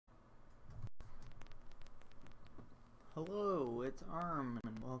Hello, it's Arm,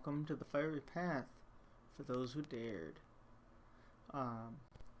 and welcome to the Fiery Path for those who dared.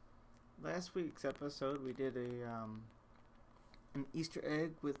 Last week's episode we did an Easter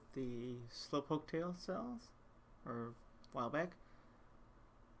egg with the slowpoke tail cells, or a while back.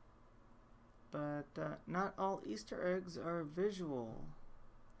 But not all Easter eggs are visual.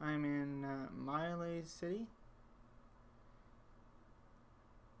 I'm in Malie City,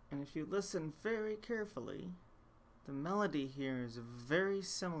 and if you listen very carefully, the melody here is very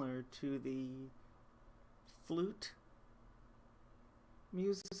similar to the flute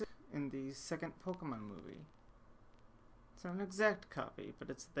music in the second Pokemon movie. It's not an exact copy,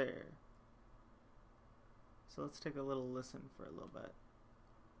 but it's there. So let's take a little listen for a little bit.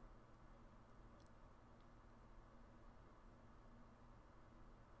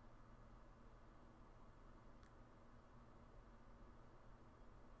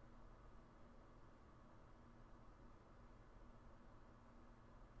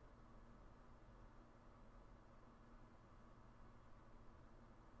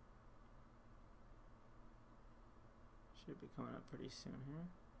 Should be coming up pretty soon here.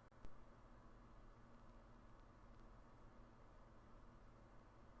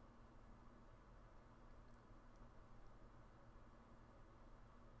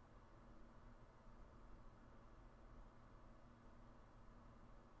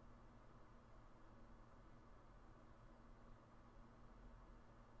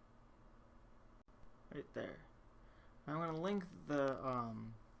 Right there. I'm going to link the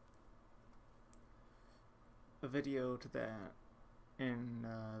a video to that in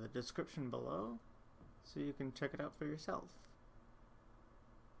the description below, so you can check it out for yourself.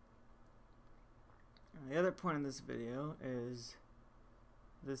 And the other point of this video is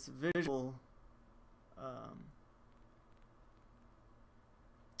this visual up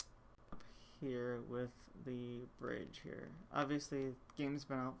here with the bridge here. Obviously, the game's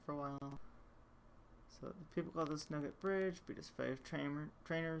been out for a while, so the people call this Nugget Bridge, beat us 5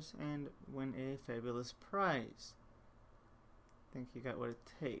 trainers, and win a fabulous prize. Think you got what it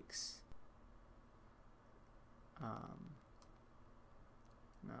takes. Now,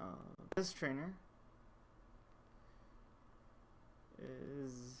 this trainer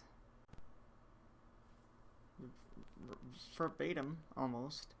is verbatim,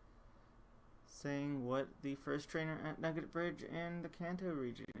 almost, saying what the first trainer at Nugget Bridge in the Kanto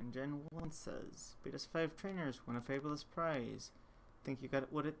region in Gen 1 says. Beat us 5 trainers, win a fabulous prize. Think you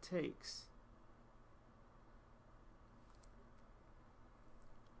got what it takes.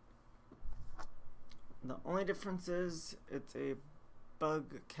 The only difference is it's a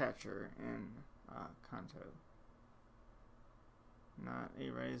bug catcher in Kanto, not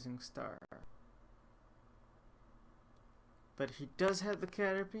a rising star. But he does have the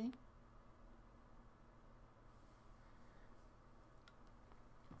Caterpie.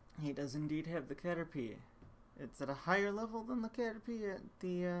 He does indeed have the Caterpie. It's at a higher level than the Caterpie at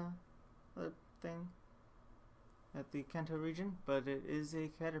the other thing at the Kanto region, but it is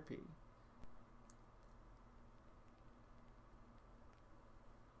a Caterpie.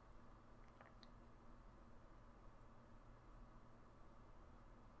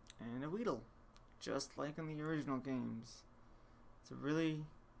 And a Weedle, just like in the original games. It's a really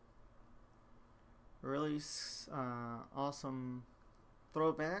awesome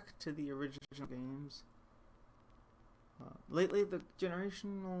throwback to the original games. Lately, the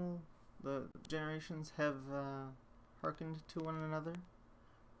generations have hearkened to one another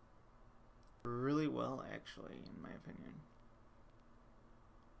really well, actually, in my opinion.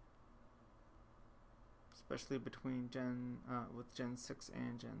 Especially between with Gen 6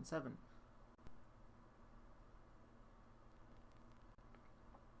 and Gen 7.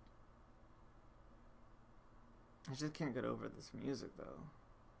 I just can't get over this music, though.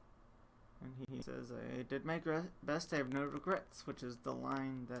 And he says, "I did my best, I have no regrets," which is the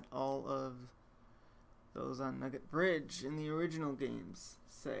line that all of those on Nugget Bridge in the original games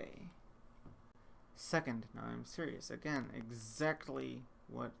say. Second, now I'm serious, again, exactly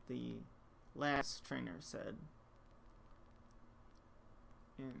what the last trainer said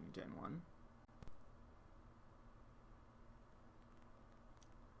in Gen 1.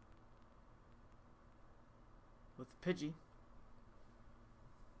 With Pidgey,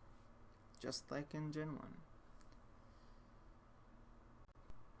 just like in Gen 1.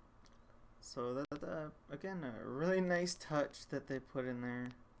 So that, again, a really nice touch that they put in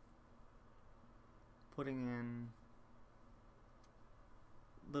there, putting in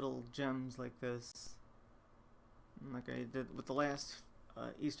little gems like this, like I did with the last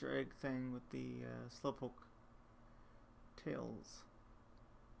Easter egg thing with the slowpoke tails.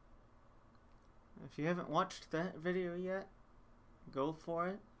 I If you haven't watched that video yet, go for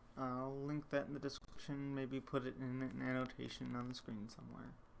it. I'll link that in the description, maybe put it in an annotation on the screen somewhere.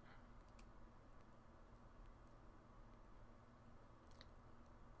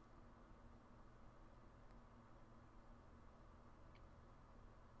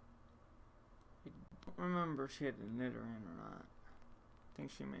 I don't remember if she had a knitter in or not. I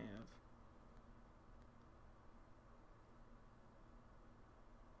think she may have.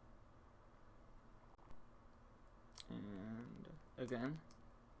 And again,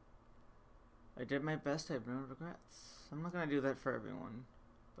 I did my best, I have no regrets. I'm not gonna do that for everyone,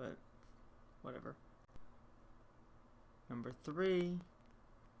 but whatever. Number 3.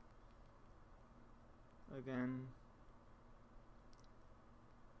 Again,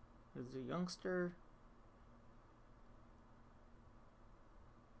 is a youngster.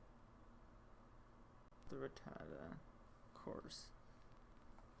 The Rattata, of course.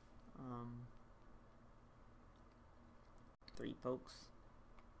 3 folks.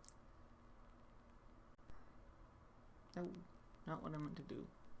 No, not what I meant to do.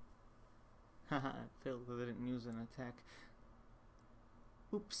 Haha, it failed because I didn't use an attack.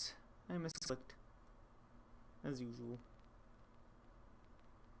 Oops, I misclicked. As usual.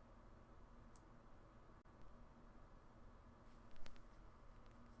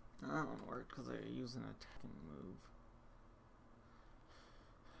 That one worked because I used an attacking move.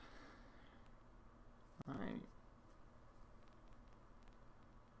 Alright.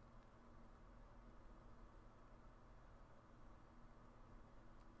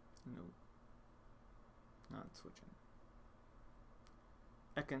 Nope. Not switching.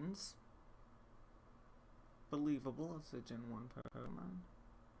 Ekans. Believable, it's a Gen 1 Pokemon.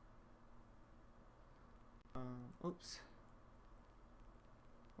 Oops.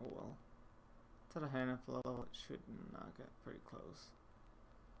 Oh well. It's at a high enough level, it should not get pretty close.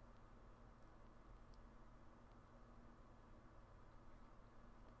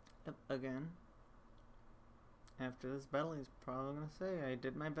 Yep, again. After this battle, he's probably gonna say, I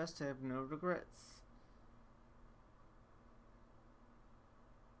did my best, I have no regrets.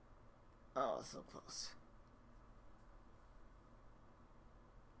 Oh, so close.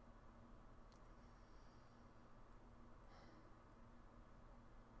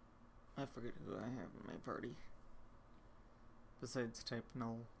 I forget who I have in my party. Besides type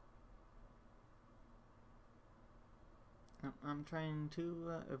null. I'm trying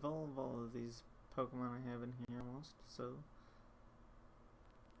to evolve all of these Pokemon I have in here almost, so.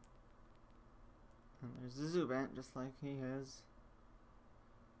 And there's the Zubat, just like he has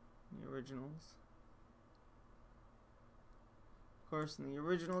in the originals. Of course, in the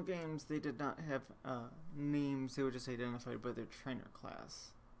original games, they did not have names, they were just identified by their trainer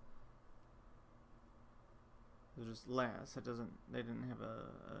class. It was just Lass, they didn't have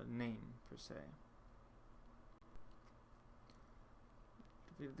a name per se.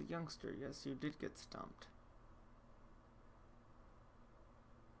 Defeated the youngster, yes, you did get stumped.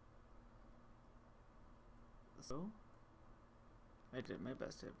 So, I did my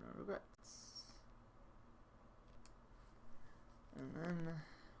best, I have no regrets. And then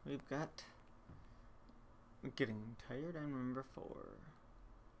we've got Getting Tired, I'm number 4.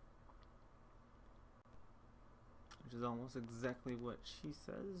 Which is almost exactly what she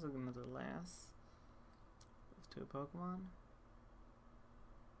says, another Lass. Those 2 Pokemon.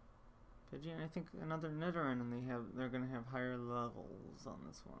 Pidgeon, I think another Nidoran, and they're gonna have higher levels on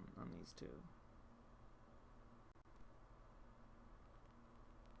this one, on these 2.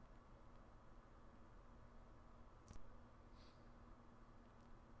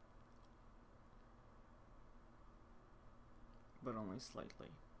 But only slightly.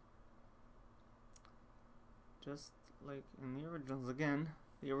 Just like in the originals, again,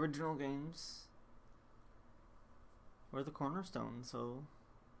 the original games were the cornerstone, so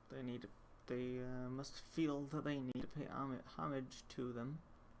they must feel that they need to pay homage to them.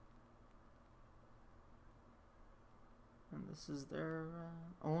 And this is their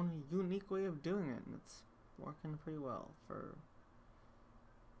own unique way of doing it, and it's working pretty well for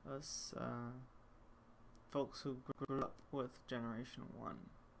us folks who grew up with Generation 1.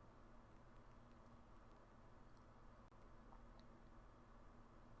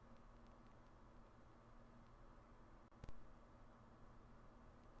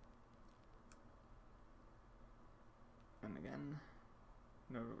 And again,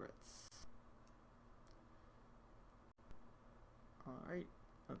 no regrets. Alright,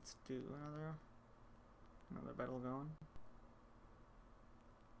 let's do another battle going.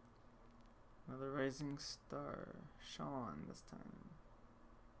 Another Rising Star, Sean this time.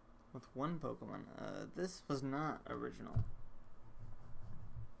 With 1 Pokemon. This was not original.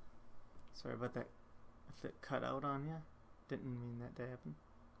 Sorry about that if it cut out on you. Didn't mean that to happen.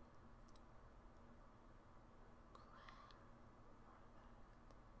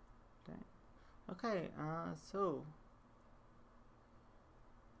 Dang. Okay, so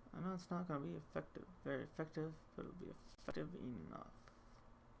I know it's not gonna be effective, very effective, but it'll be effective enough.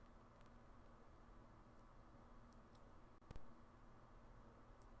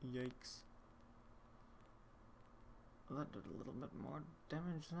 Yikes. Well, that did a little bit more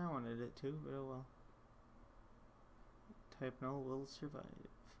damage than I wanted it to, but oh well. Type null will survive.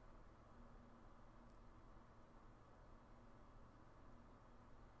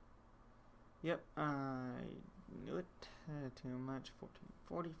 Yep, I knew it. Too much.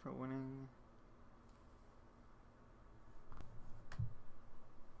 1440 for winning.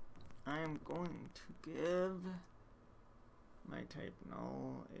 I am going to give my type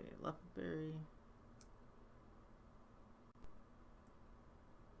null a leopard berry.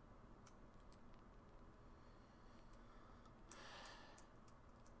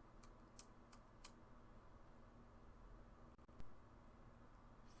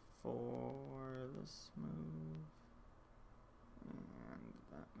 For this move and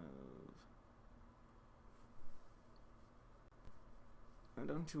that move. Now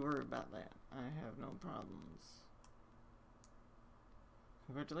don't you worry about that. I have no problems.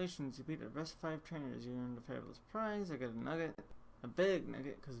 Congratulations, you beat the best 5 trainers. You earned a fabulous prize. I got a nugget, a big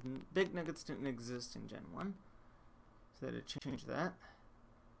nugget, because big nuggets didn't exist in Gen 1. So they had to change that.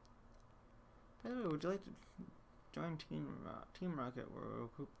 By the way, would you like to join Team Rocket? We're a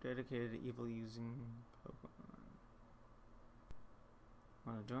group dedicated to evil using Pokemon.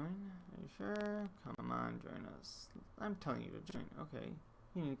 Want to join? Are you sure? Come on, join us. I'm telling you to join. Okay.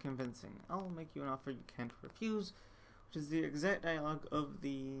 You need convincing. I'll make you an offer you can't refuse, which is the exact dialogue of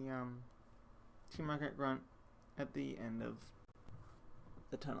the Team Rocket grunt at the end of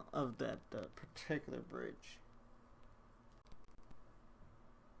the tunnel of that particular bridge.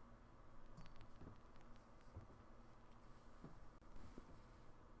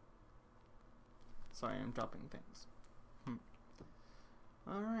 Sorry, I'm dropping things.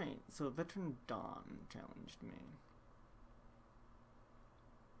 Alright, so Veteran Dawn challenged me.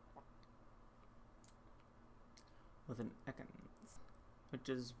 With an Ekans, which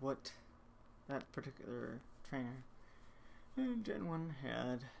is what that particular trainer in Gen 1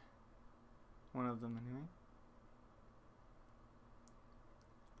 had. One of them, anyway.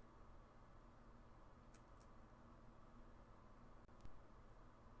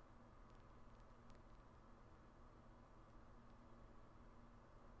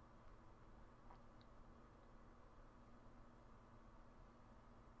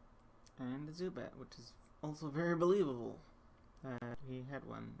 And a Zubat, which is also very believable that he had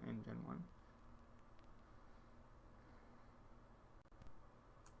one in Gen 1.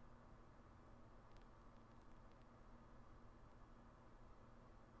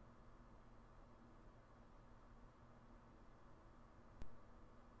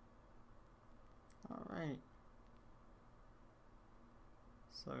 Alright.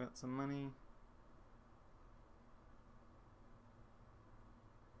 So I got some money.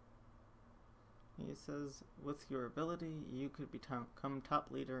 He says, with your ability, you could become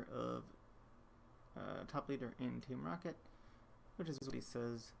top leader in Team Rocket, which is what he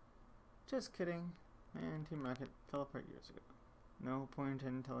says. Just kidding, man. Team Rocket fell apart years ago. No point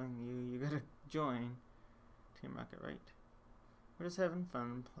in telling you gotta join Team Rocket, right? We're just having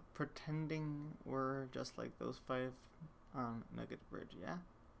fun, pretending we're just like those 5 on Nugget Bridge, yeah?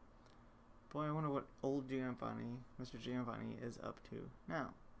 Boy, I wonder what old Giovanni, Mr. Giovanni, is up to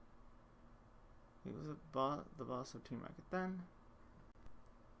now. He was the boss of Team Rocket then,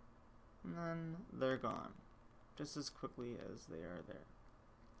 and then they're gone, just as quickly as they are there.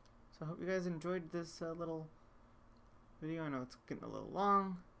 So I hope you guys enjoyed this little video. I know it's getting a little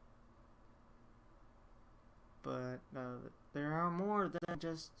long, but there are more than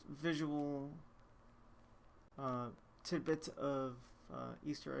just visual tidbits of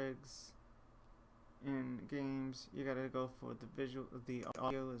Easter eggs in games. You gotta go for the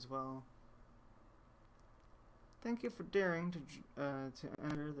audio as well. Thank you for daring to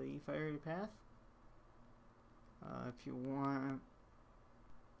enter the fiery path. If you want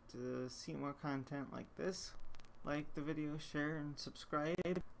to see more content like this, like the video, share, and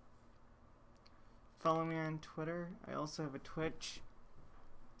subscribe. Follow me on Twitter. I also have a Twitch.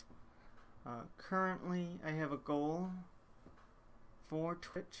 Currently, I have a goal for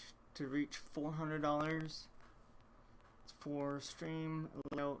Twitch to reach $400 for stream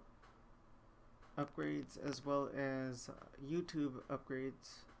layout upgrades, as well as YouTube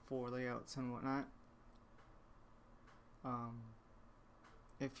upgrades for layouts and whatnot.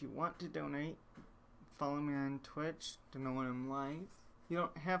 If you want to donate follow me on Twitch to know when I'm live. You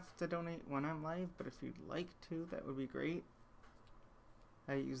don't have to donate when I'm live, but if you'd like to, that would be great.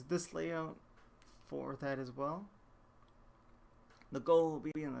 I use this layout for that as well. The goal will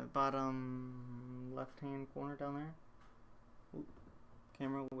be in the bottom left-hand corner down there. Oop,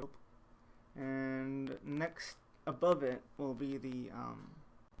 camera whip. And next, above it, will be the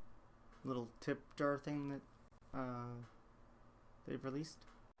little tip jar thing that they've released.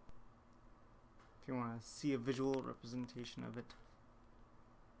 If you want to see a visual representation of it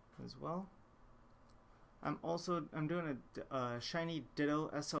as well. I'm doing a shiny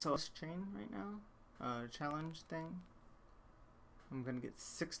Ditto SOS chain right now, challenge thing. I'm gonna get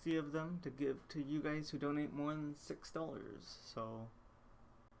 60 of them to give to you guys who donate more than $6. So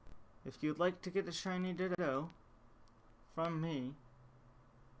if you'd like to get a shiny Ditto from me,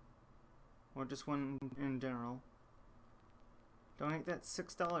 or just one in general, donate that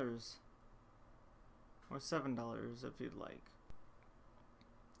 $6 or $7 if you'd like.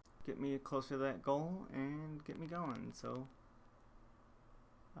 Get me closer to that goal and get me going. So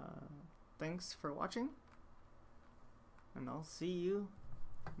thanks for watching, and I'll see you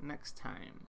next time.